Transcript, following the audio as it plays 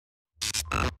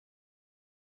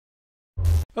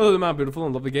Hello there, my beautiful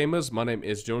and lovely gamers. My name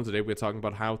is Jonal. Today we're talking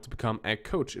about how to become a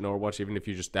coach in Overwatch, even if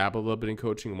you just dabble a little bit in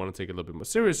coaching and want to take it a little bit more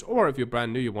serious, or if you're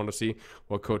brand new, you want to see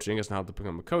what coaching is and how to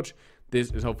become a coach.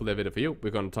 This is hopefully a video for you.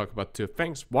 We're going to talk about two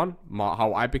things. One,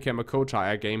 how I became a coach, how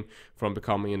I came from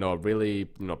becoming, a really,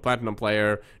 platinum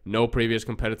player, no previous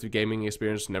competitive gaming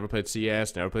experience, never played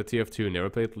CS, never played TF2, never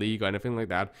played League or anything like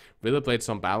that. Really played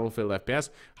some Battlefield FPS.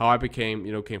 How I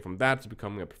became, came from that to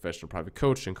becoming a professional private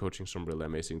coach and coaching some really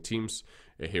amazing teams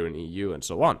here in EU and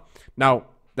so on. Now,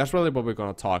 that's really what we're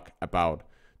going to talk about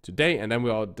today. And then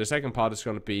the second part is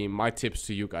going to be my tips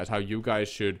to you guys, how you guys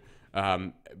should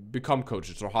become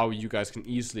coaches, or how you guys can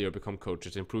easily become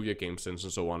coaches, improve your game sense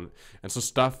and so on, and some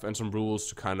stuff and some rules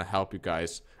to kind of help you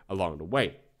guys along the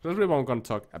way. So that's really what I'm going to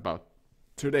talk about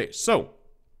today. So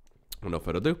without no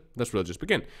further ado, let's really just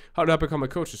begin. How did I become a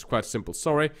coach? It's quite a simple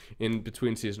story. In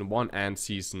between season 1 and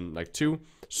season 2,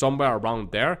 somewhere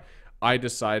around there, I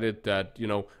decided that,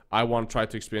 I want to try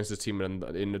to experience this team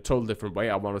in a total different way.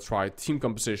 I want to try team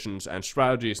compositions and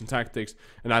strategies and tactics,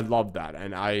 and I love that.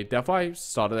 And I definitely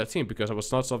started that team because it was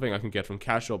not something I can get from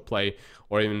casual play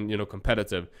or even,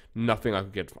 competitive. Nothing I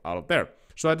could get out of there.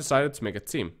 So I decided to make a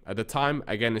team. At the time,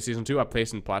 again, in season 2, I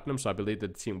placed in platinum, so I believe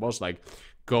that the team was like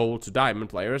gold to diamond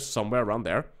players, somewhere around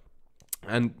there.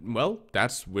 And, well,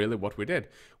 that's really what we did.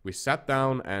 We sat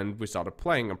down and we started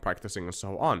playing and practicing and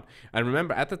so on. And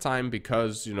remember, at the time,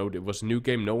 because, it was a new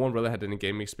game, no one really had any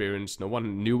game experience, no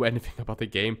one knew anything about the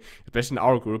game, especially in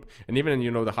our group, and even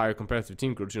in, the higher competitive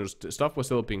team groups, stuff was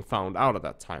still being found out at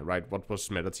that time, right? What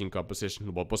was meta team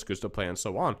composition, what was good to play, and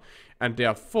so on. And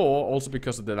therefore, also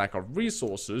because of the lack of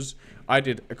resources, I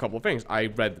did a couple of things. I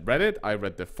read Reddit, I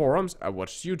read the forums, I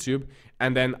watched YouTube,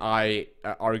 and then I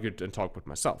argued and talked with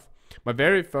myself. My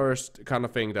very first kind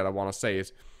of thing that I want to say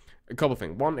is a couple of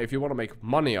things. One, if you want to make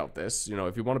money out of this,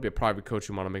 if you want to be a private coach,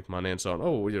 you want to make money and so on.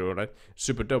 Oh, right?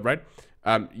 Super dope, right?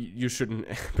 You shouldn't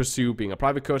pursue being a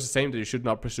private coach. The same that you should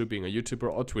not pursue being a YouTuber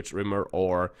or Twitch streamer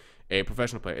or a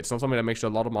professional player. It's not something that makes you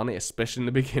a lot of money, especially in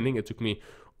the beginning. It took me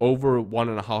over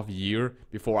 1.5 years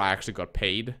before I actually got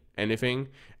paid anything.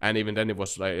 And even then it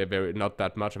was like not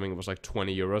that much. I mean, it was like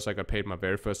 20 euros I got paid my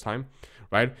very first time,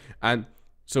 right? And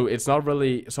so it's not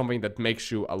really something that makes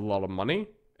you a lot of money,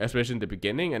 especially in the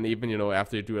beginning. And even,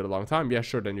 after you do it a long time, yeah,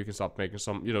 sure, then you can start making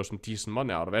some, some decent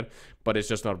money out of it. But it's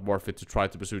just not worth it to try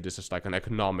to pursue this as like an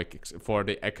for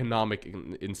the economic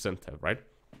incentive, right?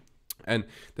 And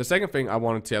the second thing I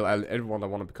want to tell everyone that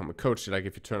want to become a coach, like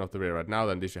if you turn off the video right now,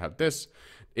 then you have this,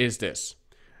 is this.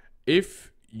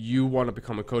 If you want to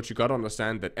become a coach, you got to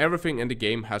understand that everything in the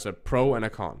game has a pro and a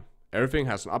con. Everything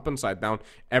has an up and side down.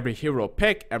 Every hero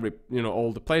pick, all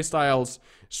the playstyles,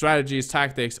 strategies,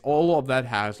 tactics, all of that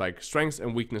has like strengths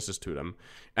and weaknesses to them.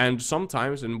 And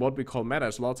sometimes in what we call meta,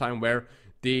 it's a lot of time where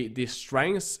the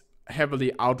strengths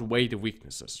heavily outweigh the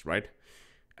weaknesses, right?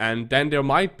 And then there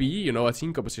might be, a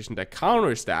team composition that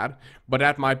counters that, but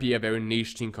that might be a very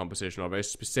niche team composition or a very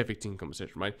specific team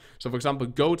composition, right? So, for example,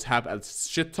 goats have a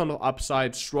shit ton of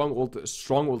upside, strong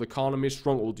old economy,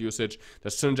 strong old usage that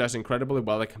synergize incredibly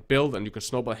well. They can build and you can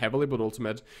snowball heavily, but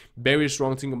ultimate, very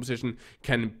strong team composition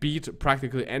can beat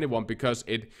practically anyone because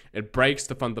it breaks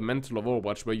the fundamental of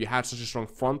Overwatch, where you have such a strong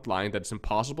front line that it's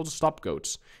impossible to stop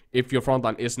goats. If your front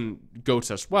line isn't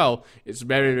goats as well, it's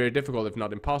very, very difficult, if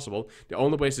not impossible. The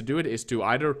only ways to do it is to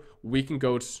either weaken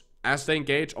goats as they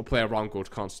engage or play around goats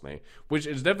constantly, which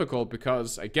is difficult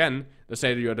because, again, let's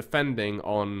say that you're defending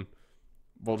on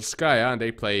Volskaya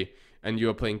and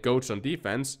you're playing goats on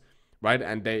defense, right?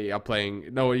 And they are playing,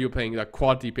 you're playing like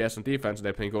quad DPS on defense and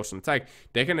they're playing ghosts on attack.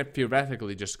 They can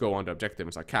theoretically just go on the objective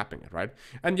and start capping it, right?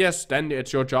 And yes, then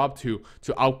it's your job to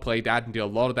outplay that and deal a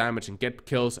lot of damage and get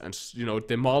kills and,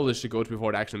 demolish the ghosts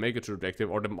before they actually make it to the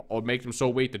objective, or make them so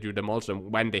weak that you demolish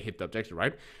them when they hit the objective,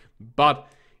 right? But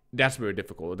that's very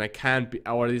difficult, and that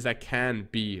can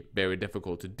be very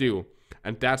difficult to do.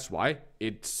 And that's why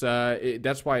it's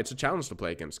a challenge to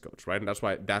play against goats, right? And that's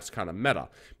why that's kind of meta.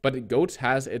 But goats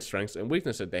has its strengths and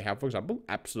weaknesses. They have, for example,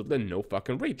 absolutely no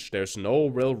fucking reach. There's no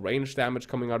real range damage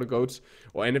coming out of goats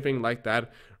or anything like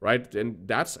that, right? And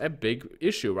that's a big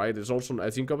issue, right? There's also a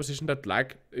team composition that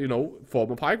lack,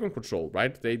 form of high ground control,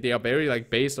 right? They are very like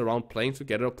based around playing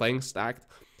together, playing stacked,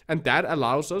 and that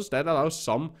allows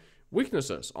some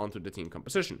weaknesses onto the team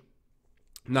composition.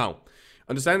 Now,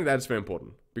 understanding that is very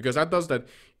important, because that does that.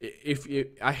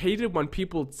 I hate it when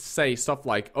people say stuff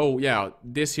like, "Oh yeah,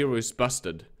 this hero is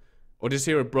busted," or "this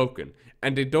hero is broken,"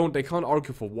 and they can't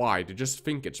argue for why. They just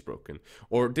think it's broken,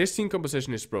 or "this team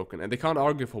composition is broken," and they can't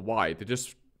argue for why. They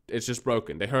just it's just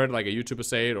broken. They heard like a YouTuber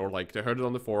say it, or like they heard it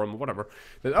on the forum or whatever.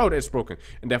 That, oh, it's broken,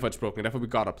 and therefore it's broken. Therefore we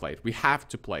gotta play it. We have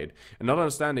to play it, and not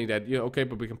understanding that, you know, okay,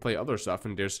 but we can play other stuff,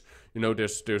 and there's, you know,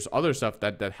 there's other stuff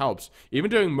that helps. Even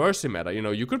during Mercy meta, you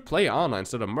know, you could play Ana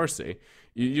instead of Mercy.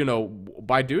 You know,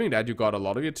 by doing that, you got a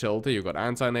lot of utility. You got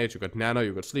anti-nade, you got nano,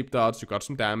 you got sleep dots, you got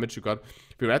some damage, you got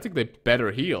theoretically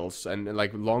better heals and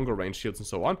like longer range shields and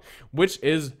so on, which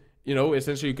is, you know,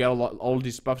 essentially you get a lot, all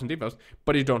these buffs and debuffs,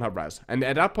 but you don't have res. And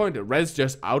at that point, res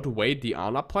just outweighed the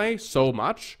Ana play so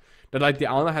much that like the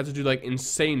Ana had to do like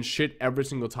insane shit every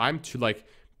single time to like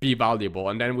be valuable.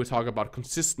 And then we talk about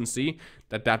consistency,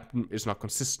 that is not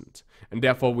consistent, and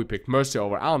therefore we pick Mercy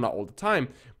over Ana all the time.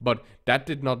 But that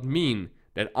did not mean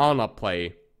that Ana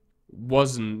play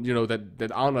wasn't, you know,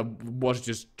 that Ana was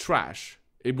just trash.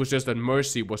 It was just that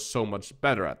Mercy was so much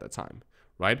better at the time,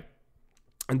 right?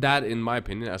 And that, in my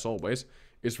opinion, as always,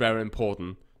 is very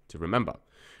important to remember.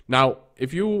 Now,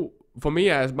 if you, for me,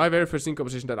 as my very first team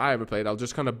composition that I ever played, I'll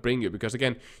just kind of bring you, because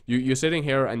again, you're sitting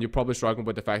here and you're probably struggling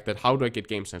with the fact that how do I get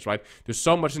game sense, right? There's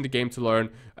so much in the game to learn.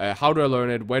 How do I learn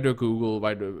it? Where do I Google?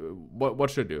 What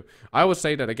should I do? I would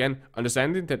say that, again,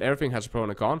 understanding that everything has a pro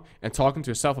and a con, and talking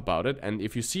to yourself about it. And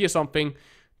if you see something,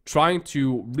 trying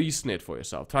to reason it for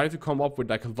yourself, trying to come up with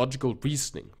like a logical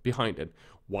reasoning behind it.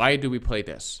 Why do we play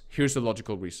this? Here's the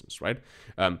logical reasons, right?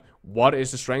 What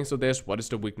is the strength of this? What is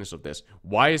the weakness of this?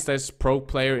 Why is this pro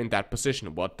player in that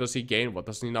position? What does he gain? What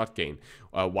does he not gain?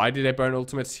 Why did they burn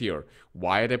ultimates here?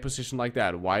 Why are they positioned like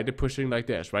that? Why are they pushing like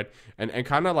this, right? And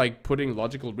kind of like putting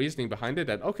logical reasoning behind it,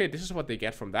 that, okay, this is what they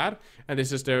get from that, and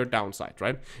this is their downside,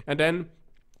 right? And then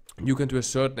you can, to a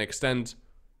certain extent,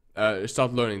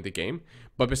 start learning the game.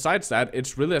 But besides that,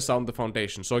 it's really a sound the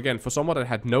foundation. So again, for someone that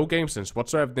had no game sense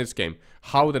whatsoever in this game,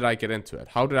 how did I get into it?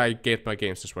 How did I get my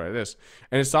game sense where it is?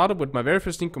 And it started with my very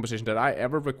first team composition that I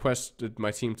ever requested my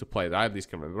team to play, that I at least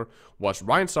can remember, was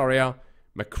Rein Zarya,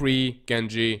 McCree,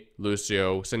 Genji,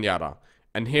 Lucio, Zenyatta.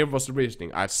 And here was the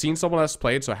reasoning. I had seen someone else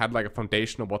play it, so I had like a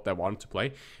foundation of what they wanted to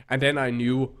play. And then I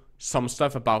knew some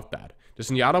stuff about that. The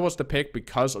Zenyatta was the pick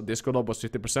because of Disco was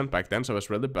 50% back then, so it was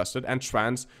really busted, and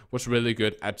Trance was really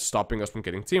good at stopping us from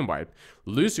getting team wiped.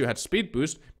 Lucio had speed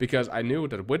boost because I knew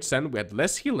that with Zen we had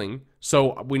less healing,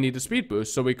 so we needed speed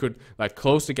boost, so we could like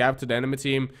close the gap to the enemy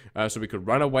team, so we could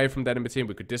run away from the enemy team,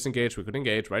 we could disengage, we could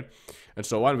engage, right? And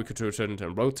so on. We could to a certain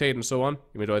extent rotate and so on,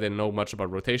 even though I didn't know much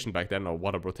about rotation back then or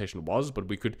what a rotation was, but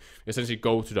we could essentially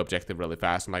go to the objective really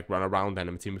fast and like run around the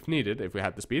enemy team if needed, if we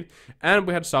had the speed. And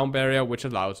we had sound barrier, which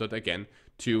allows it again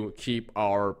to keep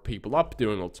our people up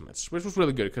during ultimates, which was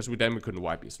really good because we couldn't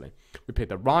wipe easily. We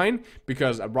picked a Rein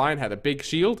because a Rein had a big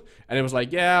shield, and it was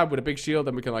like, yeah, with a big shield,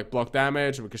 then we can like block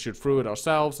damage and we can shoot through it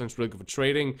ourselves, and it's really good for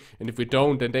trading. And if we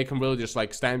don't, then they can really just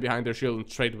like stand behind their shield and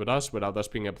trade with us without us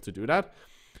being able to do that.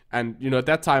 And you know, at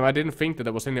that time, I didn't think that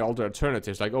there was any other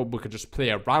alternatives. Like, oh, we could just play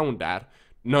around that.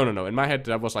 No. In my head,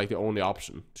 that was like the only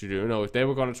option to do. You know, if they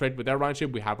were going to trade with their Rein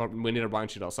shield, we need a Rein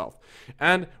shield ourselves.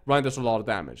 And Rein does a lot of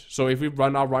damage. So if we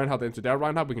run our Reinhardt into their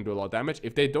Reinhardt, we can do a lot of damage.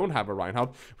 If they don't have a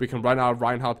Reinhardt, we can run our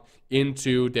Reinhardt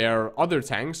into their other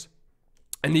tanks,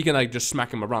 and he can like just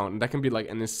smack him around. And that can be like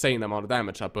an insane amount of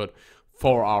damage output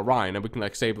for our Rein, and we can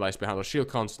like stabilize behind our shield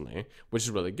constantly, which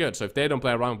is really good. So if they don't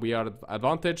play around, we are at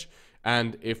advantage.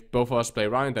 And if both of us play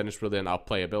Rein, then it's really an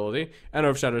outplayability. And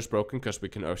Earth Shatter is broken because we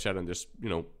can Earth Shatter and just, you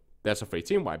know, that's a free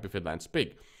team wipe if it lands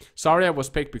big. Zarya was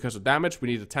picked because of damage. We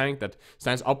need a tank that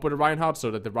stands up with a Reinhardt so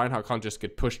that the Reinhardt can't just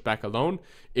get pushed back alone.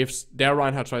 If their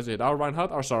Reinhardt tries to hit our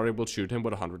Reinhardt, our Zarya will shoot him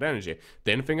with 100 energy.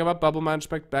 Didn't think about bubble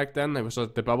management back then. It was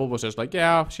the bubble was just like,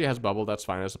 yeah, she has bubble, that's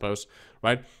fine, I suppose,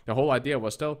 right? The whole idea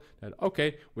was still that,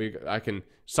 okay, I can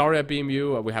Zarya beam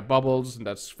you, we have bubbles, and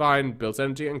that's fine, builds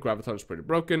energy, and Graviton is pretty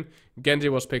broken. Genji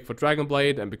was picked for Dragon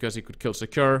Blade, and because he could kill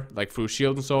secure, like through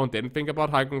shield and so on, didn't think about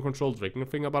high ground control, didn't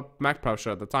think about max pressure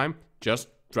at the time, just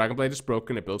Dragon Blade is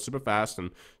broken, it builds super fast,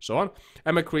 and so on.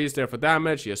 And McCree is there for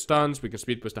damage, he has stuns, we can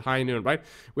speed boost the high noon, right?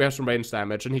 We have some range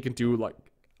damage, and he can do like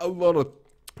a lot of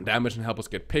damage and help us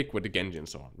get picked with the Genji and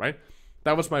so on, right?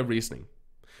 That was my reasoning.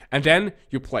 And then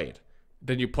you played.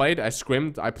 I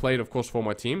scrimmed, I played of course for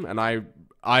my team, and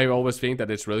I always think that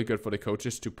it's really good for the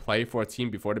coaches to play for a team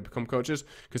before they become coaches,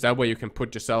 because that way you can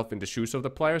put yourself in the shoes of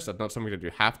the players. That's not something that you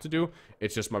have to do.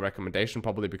 It's just my recommendation,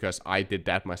 probably because I did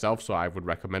that myself, so I would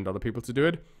recommend other people to do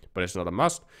it, but it's not a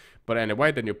must. But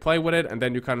anyway, then you play with it, and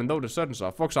then you kind of notice certain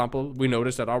stuff. For example, we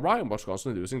noticed that our Ryan was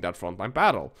constantly losing that frontline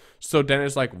battle. So then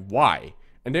it's like, why?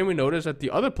 And then we noticed that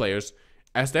the other players,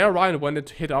 as their Ryan went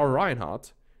to hit our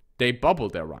Reinhardt, they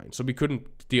bubbled their Ryan, so we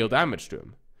couldn't deal damage to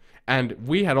him. And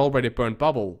we had already burned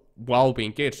bubble while we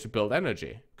engaged to build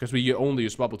energy, because we only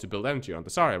use bubble to build energy on the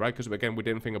Zarya, right? Because again, we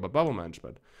didn't think about bubble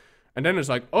management. And then it's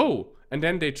like, oh, and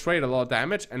then they trade a lot of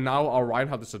damage, and now our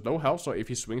Reinhardt is at low health, so if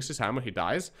he swings his hammer, he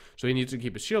dies. So he needs to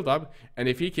keep his shield up, and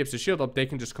if he keeps his shield up, they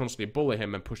can just constantly bully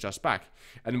him and push us back.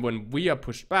 And when we are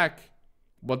pushed back,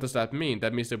 what does that mean?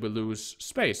 That means that we lose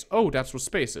space. Oh, that's what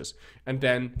space is. And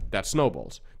then that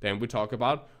snowballs. Then we talk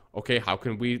about, okay, how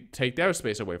can we take their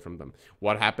space away from them?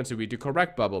 What happens if we do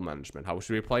correct bubble management? How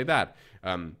should we play that?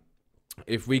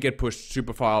 If we get pushed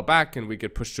super far back and we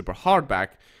get pushed super hard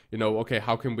back, you know, okay,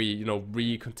 how can we, you know,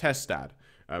 recontest that?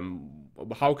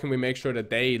 How can we make sure that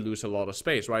they lose a lot of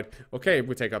space, right? Okay, if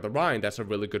we take out the Ryan, that's a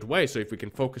really good way. So if we can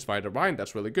focus fight the Ryan,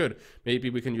 that's really good. Maybe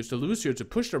we can use the Lucio to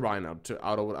push the Ryan out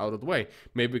of the way.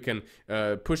 Maybe we can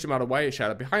push him out of the way,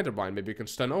 shatter behind the Ryan. Maybe we can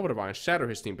stun over the Ryan, shatter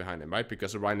his team behind him, right?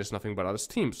 Because the Ryan is nothing but his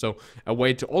team. So a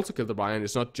way to also kill the Ryan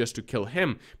is not just to kill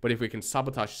him, but if we can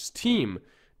sabotage his team,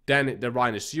 then the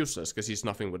Ryan is useless because he's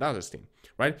nothing without his team,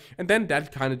 right? And then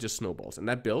that kind of just snowballs and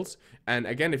that builds. And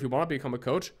again, if you want to become a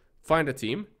coach, find a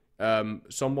team,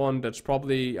 someone that's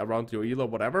probably around your elo,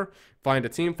 whatever. Find a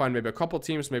team, find maybe a couple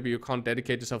teams. Maybe you can't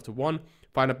dedicate yourself to one.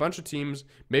 Find a bunch of teams,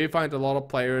 maybe find a lot of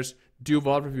players, do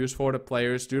VOD reviews for the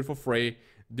players, do it for free,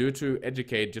 do it to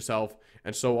educate yourself,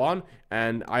 and so on.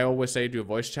 And I always say do a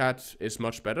voice chat is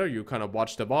much better. You kind of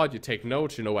watch the VOD, you take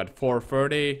notes, you know, at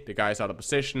 4:30, the guy's out of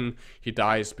position, he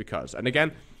dies because. And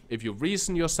again, if you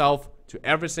reason yourself to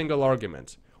every single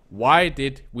argument, why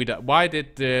didn't we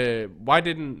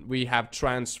have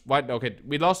okay,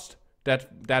 we lost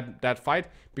that fight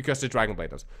because the Dragon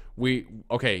Blade us.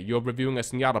 Okay, you're reviewing a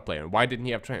Zenyatta player. Why didn't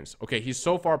he have trance? Okay, he's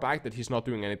so far back that he's not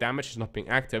doing any damage, he's not being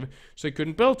active, so he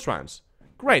couldn't build trance.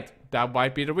 Great, that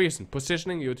might be the reason.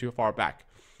 Positioning you too far back,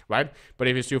 right? But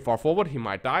if he's too far forward, he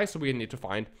might die, so we need to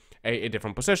find a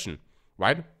different position,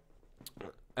 right?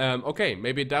 Okay,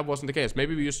 maybe that wasn't the case.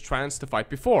 Maybe we used trance to fight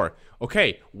before.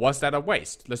 Okay, was that a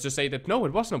waste? Let's just say that no,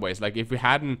 it wasn't a waste. Like, if we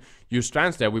hadn't used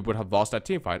trance there, we would have lost that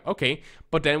team fight. Okay,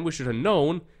 but then we should have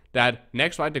known that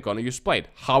next fight they're gonna use Blade.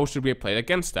 How should we have played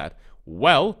against that?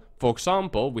 Well, for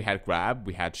example, we had Grab,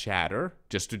 we had Shatter.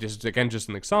 This is again just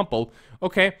an example.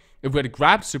 Okay, if we had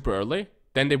grabbed super early,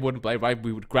 then they wouldn't play, right?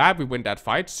 We would grab, we win that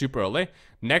fight super early.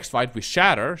 Next fight, we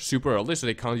shatter super early, so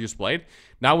they can't use Blade.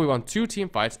 Now we want 2 team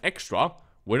fights extra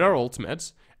with our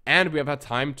ultimates, and we have had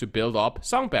time to build up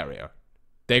Sound Barrier.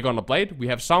 They're gonna Blade, we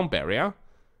have Sound Barrier,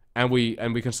 and we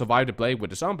can survive the Blade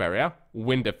with the Sound Barrier,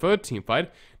 win the 3rd team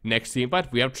fight. Next team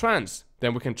fight, we have Trance.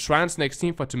 Then we can Trance next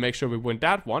team fight to make sure we win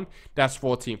that one. That's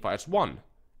 4 team fights won,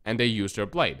 and they use their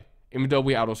Blade. Even though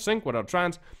we're out of sync with our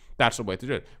Trance, that's the way to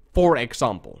do it. For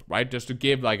example, right? Just to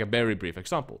give like a very brief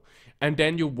example. And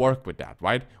then you work with that,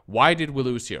 right? Why did we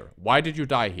lose here? Why did you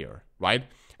die here, right?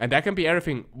 And that can be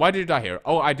everything. Why did you die here?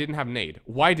 Oh, I didn't have nade.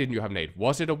 Why didn't you have nade?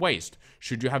 Was it a waste?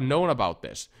 Should you have known about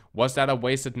this? Was that a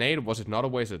wasted nade? Was it not a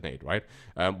wasted nade, right?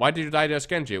 Why did you die there as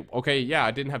Genji? Okay, yeah,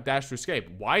 I didn't have dash to escape.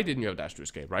 Why didn't you have dash to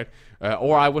escape, right?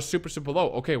 Or I was super, super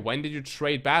low. Okay, when did you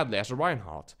trade badly as a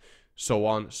Reinhardt? So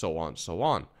on, so on, so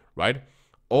on, right?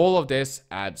 All of this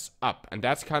adds up, and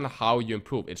that's kind of how you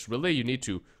improve. It's really, you need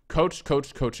to coach,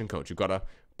 coach, coach, and coach. You gotta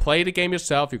play the game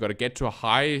yourself. You gotta get to a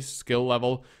high skill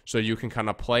level so you can kind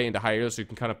of play in the higher, so you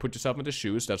can kind of put yourself in the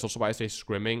shoes. That's also why I say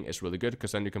scrimming is really good,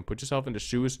 because then you can put yourself in the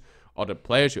shoes of the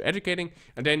players you're educating,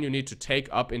 and then you need to take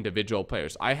up individual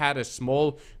players. I had a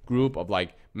small group of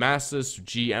like Masters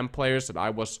GM players that I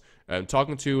was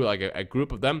talking to, like a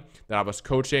group of them that I was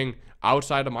coaching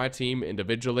outside of my team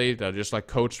individually, that I just like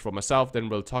coached for myself, didn't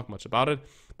really talk much about it.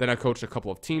 Then I coached a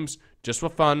couple of teams just for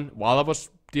fun while I was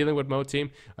dealing with my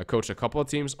team. I coached a couple of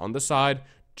teams on the side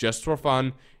just for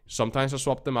fun. Sometimes I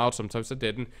swapped them out, sometimes I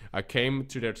didn't. I came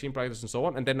to their team practice and so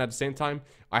on, and then at the same time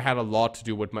I had a lot to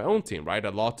do with my own team, right?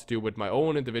 A lot to do with my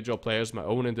own individual players, my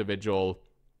own individual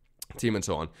team, and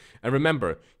so on. And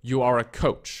remember, you are a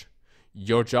coach.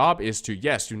 Your job is to,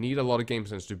 yes, you need a lot of game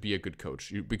sense to be a good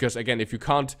coach. Because again, if you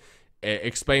can't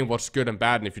explain what's good and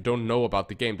bad, and if you don't know about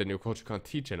the game, then your coach can't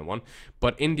teach anyone.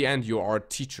 But in the end, you are a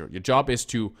teacher. Your job is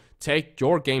to take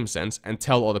your game sense and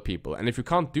tell other people. And if you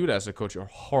can't do that as a coach, you're a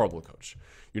horrible coach.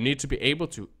 You need to be able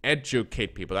to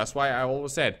educate people. That's why I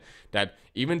always said that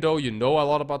even though you know a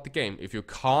lot about the game, if you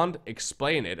can't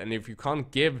explain it, and if you can't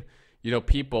give, you know,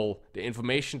 people the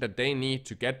information that they need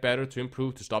to get better, to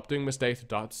improve, to stop doing mistakes,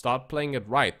 to start playing it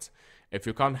right, if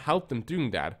you can't help them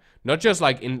doing that, not just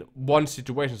like in one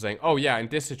situation saying, oh yeah, in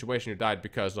this situation you died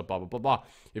because of blah, blah, blah, blah.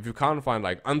 If you can't find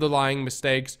like underlying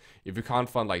mistakes, if you can't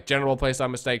find like general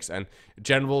playstyle mistakes and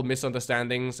general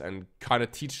misunderstandings and kind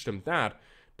of teach them that,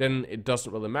 then it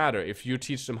doesn't really matter. If you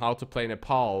teach them how to play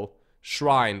Nepal,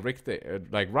 Shrine,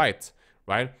 right,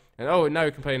 right? And oh, now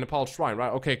you can play Nepal Shrine,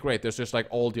 right? Okay, great. There's just like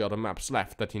all the other maps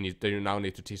left that you now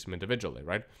need to teach him individually,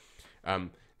 right?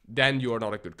 Then you are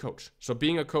not a good coach. So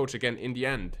being a coach, again, in the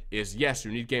end, is yes,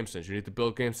 you need game sense. You need to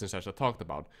build game sense, as I talked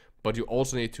about. But you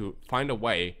also need to find a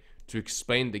way to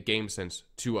explain the game sense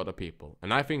to other people.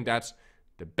 And I think that's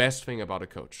the best thing about a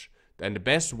coach. And the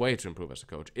best way to improve as a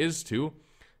coach is to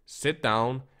sit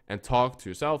down and talk to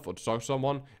yourself or to talk to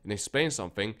someone and explain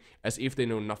something as if they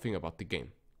know nothing about the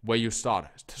game. Where you start.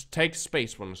 Take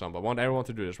space, for example. I want everyone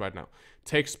to do this right now.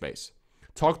 Take space.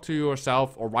 Talk to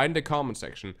yourself or write in the comment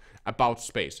section about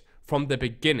space. From the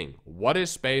beginning, what is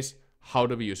space? How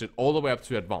do we use it? All the way up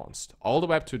to advanced. All the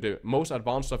way up to the most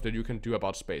advanced stuff that you can do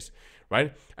about space,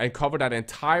 right? And cover that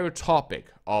entire topic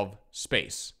of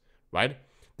space, right?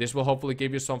 This will hopefully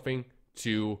give you something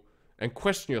to and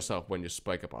question yourself when you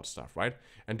speak about stuff, right?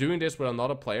 And doing this with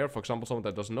another player, for example, someone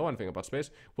that doesn't know anything about space,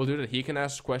 will do that. He can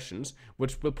ask questions,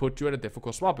 which will put you at a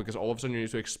difficult spot, because all of a sudden you need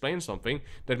to explain something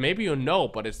that maybe you know,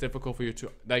 but it's difficult for you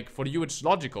to, like, for you it's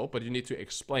logical, but you need to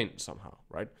explain it somehow,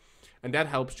 right? And that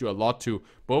helps you a lot to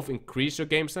both increase your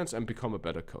game sense and become a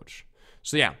better coach.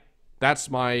 So yeah, that's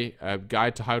my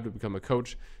guide to how to become a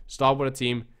coach. Start with a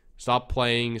team, start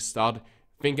playing, start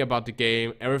thinking about the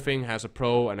game. Everything has a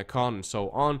pro and a con and so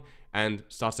on. And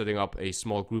start setting up a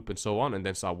small group and so on, and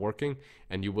then start working,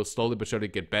 and you will slowly but surely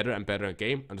get better and better at the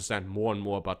game, understand more and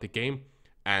more about the game,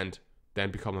 and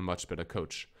then become a much better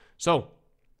coach. So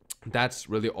that's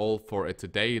really all for it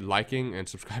today. Liking and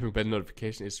subscribing, bell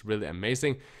notification is really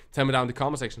amazing. Tell me down in the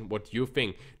comment section what you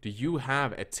think. Do you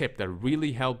have a tip that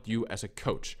really helped you as a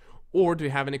coach? Or do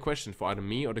you have any questions for either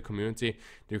me or the community?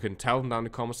 You can tell them down in the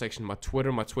comment section, my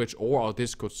Twitter, my Twitch, or our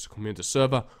Discord community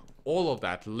server. All of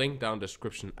that linked down in the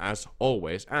description as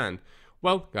always. And,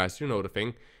 well, guys, you know the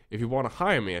thing. If you want to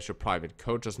hire me as your private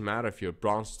coach, doesn't matter if you're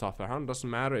bronze, top 100, doesn't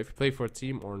matter if you play for a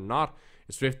team or not.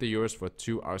 It's 50 euros for a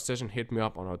 2-hour session. Hit me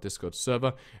up on our Discord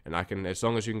server, and I can, as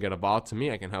long as you can get a bot to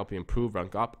me, I can help you improve,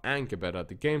 rank up, and get better at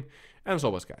the game. And as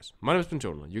always, guys, my name has been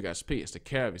Jonal. You guys, please take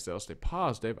care of yourselves, stay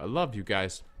positive. I love you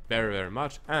guys very, very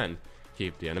much, and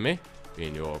keep the enemy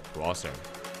in your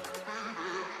crosshair.